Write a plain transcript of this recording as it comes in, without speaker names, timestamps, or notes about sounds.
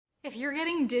If you're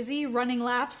getting dizzy running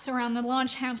laps around the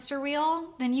launch hamster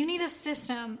wheel, then you need a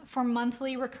system for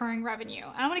monthly recurring revenue.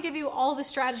 And I'm going to give you all the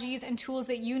strategies and tools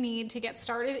that you need to get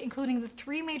started, including the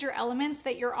 3 major elements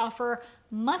that your offer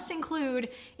must include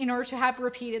in order to have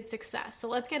repeated success. So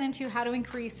let's get into how to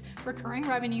increase recurring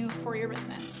revenue for your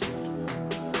business.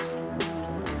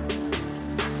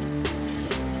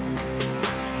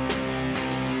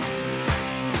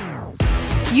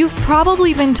 You've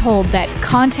probably been told that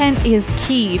content is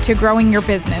key to growing your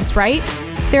business, right?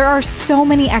 There are so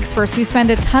many experts who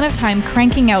spend a ton of time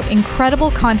cranking out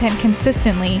incredible content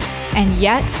consistently, and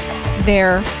yet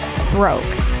they're broke.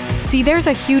 See, there's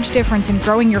a huge difference in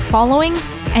growing your following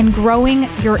and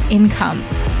growing your income.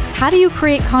 How do you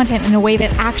create content in a way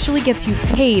that actually gets you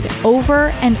paid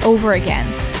over and over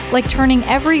again? Like turning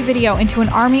every video into an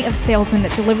army of salesmen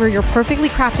that deliver your perfectly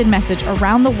crafted message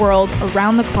around the world,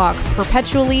 around the clock,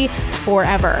 perpetually,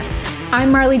 forever.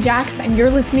 I'm Marley Jax, and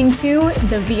you're listening to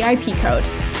The VIP Code.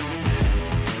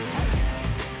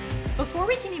 Before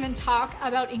we can even talk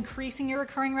about increasing your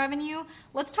recurring revenue,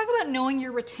 let's talk about knowing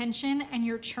your retention and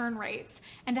your churn rates,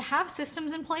 and to have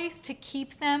systems in place to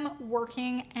keep them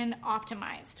working and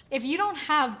optimized. If you don't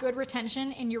have good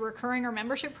retention in your recurring or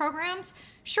membership programs,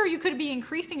 sure, you could be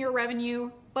increasing your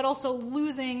revenue, but also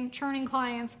churning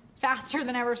clients faster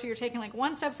than ever. So you're taking like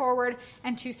 1 step forward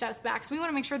and 2 steps back. So we want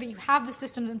to make sure that you have the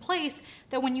systems in place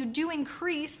that when you do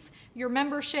increase your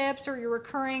memberships or your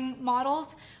recurring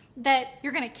models, that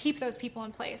you're going to keep those people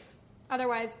in place.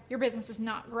 Otherwise, your business is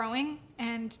not growing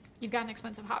and you've got an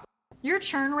expensive hobby. Your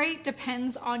churn rate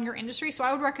depends on your industry, so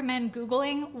I would recommend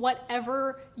Googling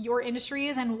whatever your industry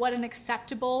is and what an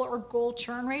acceptable or goal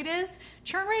churn rate is.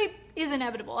 Churn rate is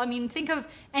inevitable. I mean, think of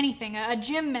anything, a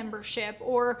gym membership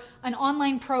or an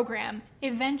online program.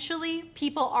 Eventually,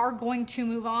 people are going to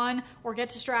move on or get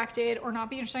distracted or not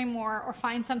be interested anymore or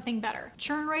find something better.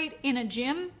 Churn rate in a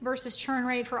gym versus churn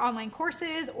rate for online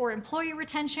courses or employee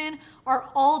retention are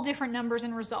all different numbers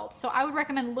and results. So I would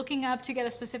recommend looking up to get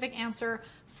a specific answer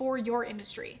for your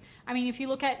industry. I mean, if you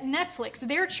look at Netflix,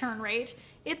 their churn rate,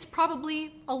 it's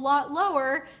probably a lot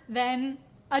lower than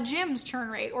a gym's churn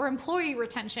rate or employee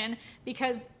retention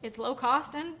because it's low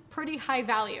cost and pretty high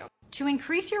value. To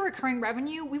increase your recurring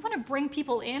revenue, we want to bring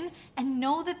people in and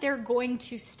know that they're going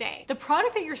to stay. The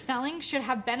product that you're selling should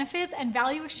have benefits and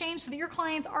value exchange so that your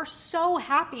clients are so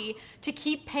happy to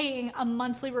keep paying a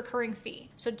monthly recurring fee.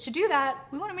 So to do that,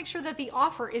 we want to make sure that the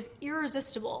offer is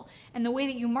irresistible, and the way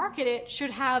that you market it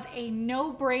should have a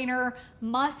no-brainer,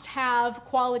 must-have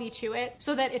quality to it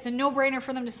so that it's a no-brainer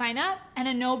for them to sign up and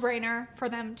a no-brainer for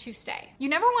them to stay. You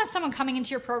never want someone coming into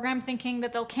your program thinking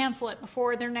that they'll cancel it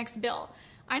before their next bill.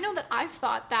 I know that I've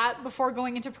thought that before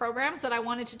going into programs, that I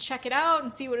wanted to check it out and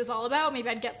see what it was all about. Maybe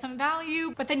I'd get some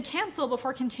value, but then cancel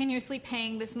before continuously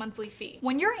paying this monthly fee.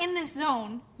 When you're in this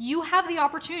zone, you have the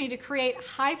opportunity to create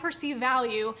high perceived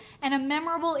value and a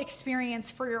memorable experience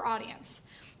for your audience.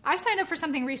 I signed up for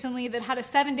something recently that had a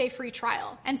 7-day free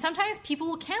trial. And sometimes people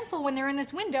will cancel when they're in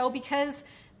this window because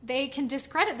they can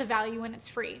discredit the value when it's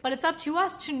free. But it's up to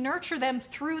us to nurture them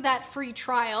through that free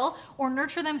trial or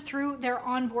nurture them through their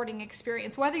onboarding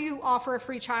experience, whether you offer a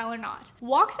free trial or not.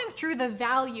 Walk them through the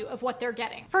value of what they're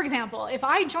getting. For example, if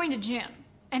I joined a gym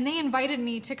and they invited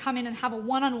me to come in and have a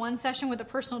one-on-one session with a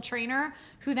personal trainer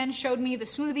who then showed me the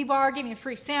smoothie bar, gave me a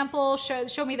free sample,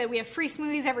 showed me that we have free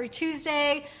smoothies every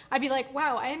Tuesday, I'd be like,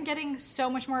 wow, I am getting so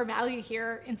much more value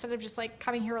here instead of just like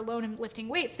coming here alone and lifting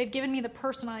weights. They've given me the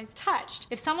personalized touch.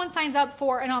 If someone signs up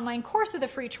for an online course with a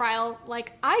free trial,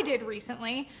 like I did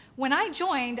recently, when I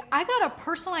joined, I got a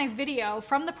personalized video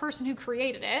from the person who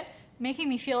created it, making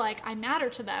me feel like I matter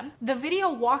to them. The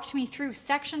video walked me through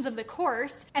sections of the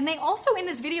course, and they also in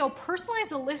this video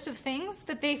personalized a list of things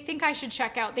that they think I should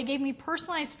check out. They gave me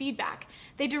personalized feedback.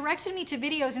 They directed me to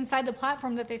videos inside the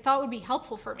platform that they thought would be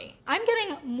helpful for me. I'm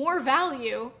getting more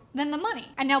value than the money.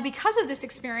 And now because of this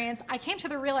experience, I came to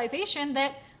the realization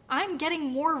that I'm getting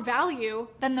more value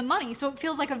than the money, so it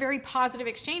feels like a very positive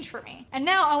exchange for me. And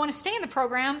now I want to stay in the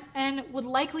program and would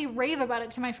likely rave about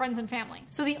it to my friends and family.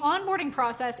 So the onboarding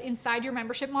process inside your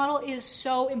membership model is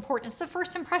so important. It's the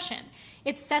first impression.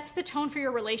 It sets the tone for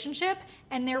your relationship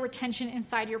and their retention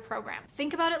inside your program.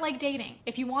 Think about it like dating.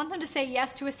 If you want them to say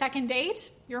yes to a second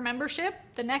date, your membership,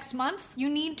 the next months, you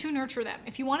need to nurture them.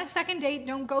 If you want a second date,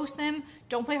 don't ghost them,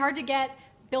 don't play hard to get.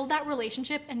 Build that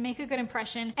relationship and make a good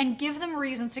impression and give them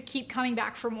reasons to keep coming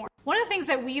back for more. One of the things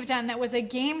that we've done that was a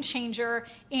game changer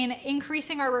in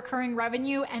increasing our recurring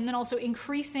revenue and then also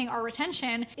increasing our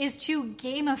retention is to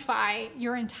gamify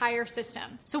your entire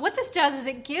system. So what this does is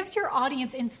it gives your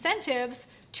audience incentives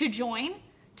to join,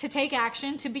 to take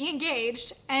action, to be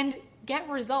engaged, and get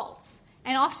results.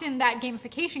 And often that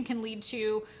gamification can lead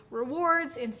to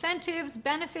rewards, incentives,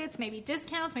 benefits, maybe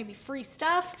discounts, maybe free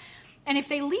stuff. And if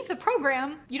they leave the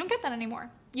program, you don't get that anymore.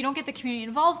 You don't get the community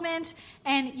involvement,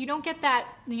 and you don't get that,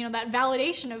 that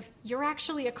validation of you're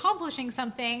actually accomplishing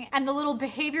something, and the little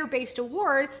behavior-based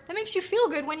award that makes you feel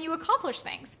good when you accomplish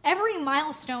things. Every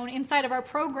milestone inside of our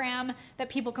program that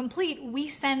people complete, we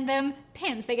send them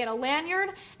pins. They get a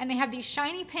lanyard, and they have these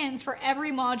shiny pins for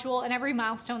every module and every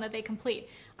milestone that they complete.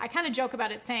 I kind of joke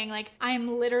about it saying, like, I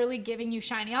am literally giving you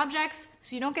shiny objects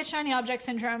so you don't get shiny object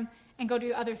syndrome and go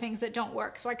do other things that don't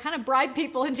work. So I kind of bribe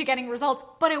people into getting results,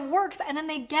 but it works, and then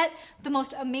they get the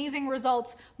most amazing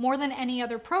results more than any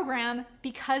other program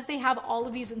because they have all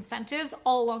of these incentives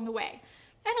all along the way.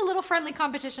 And a little friendly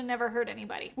competition never hurt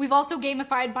anybody. We've also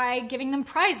gamified by giving them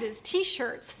prizes,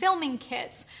 t-shirts, filming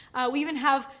kits. We even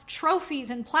have trophies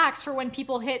and plaques for when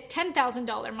people hit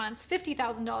 $10,000 months,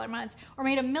 $50,000 months, or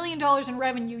made $1 million in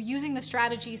revenue using the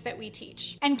strategies that we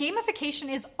teach. And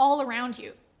gamification is all around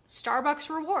you. Starbucks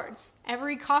rewards.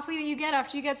 Every coffee that you get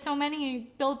after you get so many and you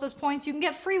build up those points, you can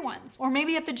get free ones. Or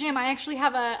maybe at the gym, I actually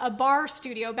have a bar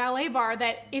studio, ballet bar,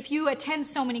 that if you attend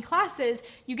so many classes,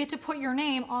 you get to put your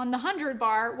name on the 100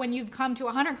 bar when you've come to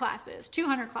 100 classes,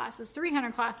 200 classes,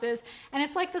 300 classes. And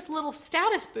it's like this little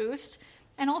status boost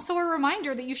and also a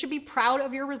reminder that you should be proud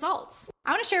of your results.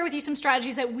 I want to share with you some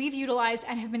strategies that we've utilized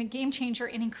and have been a game changer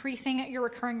in increasing your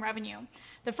recurring revenue.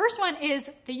 The first one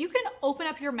is that you can open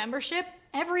up your membership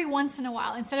every once in a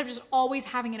while instead of just always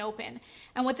having it open.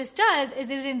 And what this does is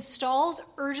it installs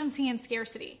urgency and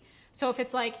scarcity. So if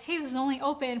it's like, hey, this is only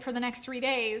open for the next 3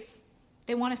 days,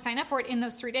 they want to sign up for it in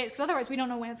those 3 days because otherwise we don't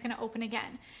know when it's going to open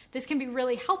again. This can be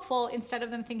really helpful instead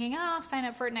of them thinking, oh, I'll sign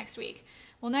up for it next week.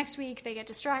 Well, next week they get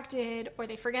distracted or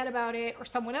they forget about it, or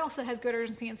someone else that has good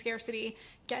urgency and scarcity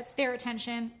gets their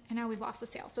attention, and now we've lost the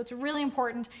sale. So it's really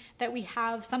important that we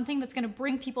have something that's going to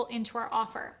bring people into our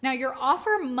offer. Now, your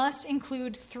offer must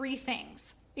include 3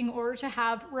 things in order to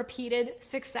have repeated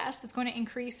success that's going to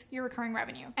increase your recurring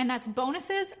revenue. And that's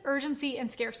bonuses, urgency, and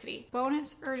scarcity.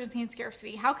 Bonus, urgency, and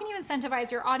scarcity. How can you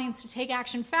incentivize your audience to take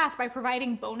action fast by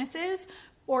providing bonuses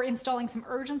or installing some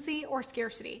urgency or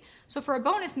scarcity? So for a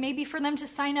bonus, maybe for them to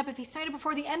sign up, if you sign up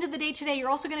before the end of the day today,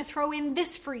 you're also going to throw in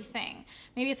this free thing.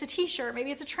 Maybe it's a t-shirt,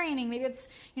 maybe it's a training, maybe it's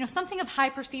something of high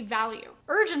perceived value.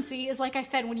 Urgency is, like I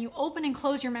said, when you open and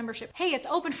close your membership. Hey, it's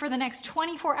open for the next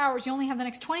 24 hours. You only have the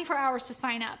next 24 hours to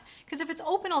sign up. Because if it's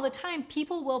open all the time,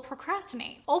 people will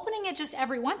procrastinate. Opening it just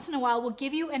every once in a while will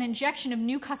give you an injection of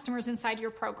new customers inside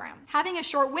your program. Having a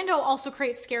short window also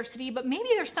creates scarcity, but maybe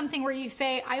there's something where you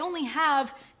say, I only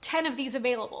have 10 of these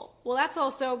available. Well, that's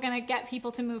also going to get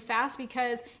people to move fast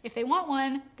because if they want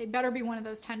one, they better be one of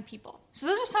those 10 people. So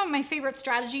those are some of my favorite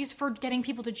strategies for getting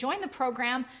people to join the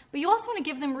program, but you also want to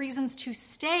give them reasons to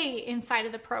stay inside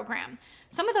of the program.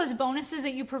 Some of those bonuses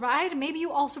that you provide, maybe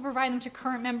you also provide them to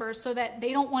current members so that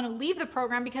they don't want to leave the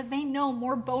program because they know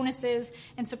more bonuses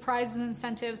and surprises and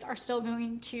incentives are still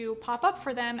going to pop up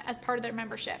for them as part of their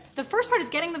membership. The first part is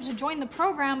getting them to join the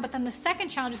program, but then the second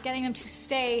challenge is getting them to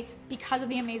stay because of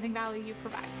the amazing value you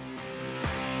provide.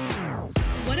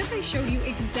 What if I showed you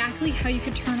exactly how you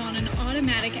could turn on an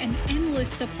automatic and endless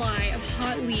supply of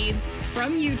hot leads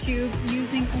from YouTube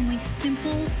using only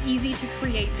simple, easy to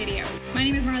create videos? My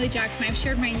name is Marley Jackson. I've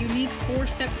shared my unique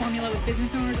 4-step formula with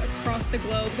business owners across the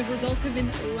globe. The results have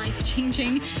been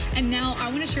life-changing, and now I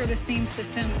want to share the same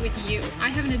system with you. I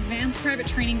have an advanced private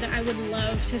training that I would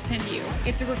love to send you.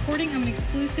 It's a recording of an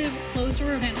exclusive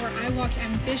closed-door event where I walked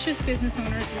ambitious business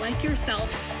owners like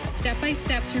yourself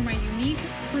step-by-step through my unique,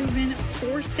 proven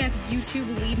 4-step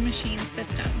YouTube lead machine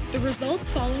system. The results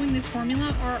following this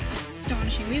formula are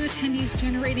astonishing. We have attendees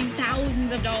generating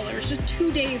thousands of dollars just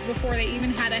 2 days before they even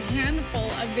had a handful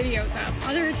of videos up.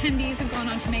 Other attendees have gone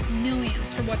on to make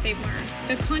millions from what they've learned.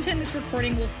 The content in this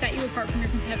recording will set you apart from your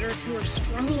competitors who are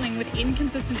struggling with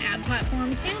inconsistent ad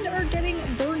platforms and are getting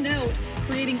burned out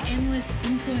creating endless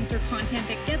influencer content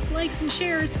that gets likes and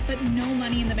shares but no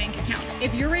money in the bank account.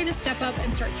 If you're ready to step up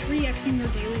and start 3xing your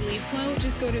daily lead flow,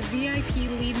 just go to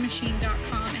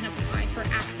VIPleadmachine.com and apply for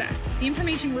access. The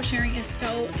information we're sharing is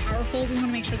so powerful. We want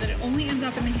to make sure that it only ends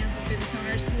up in the hands of business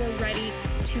owners who are ready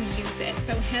to use it.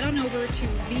 So head on over to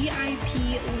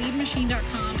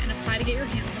VIPleadmachine.com and apply to get your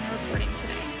hands on the recording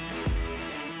today.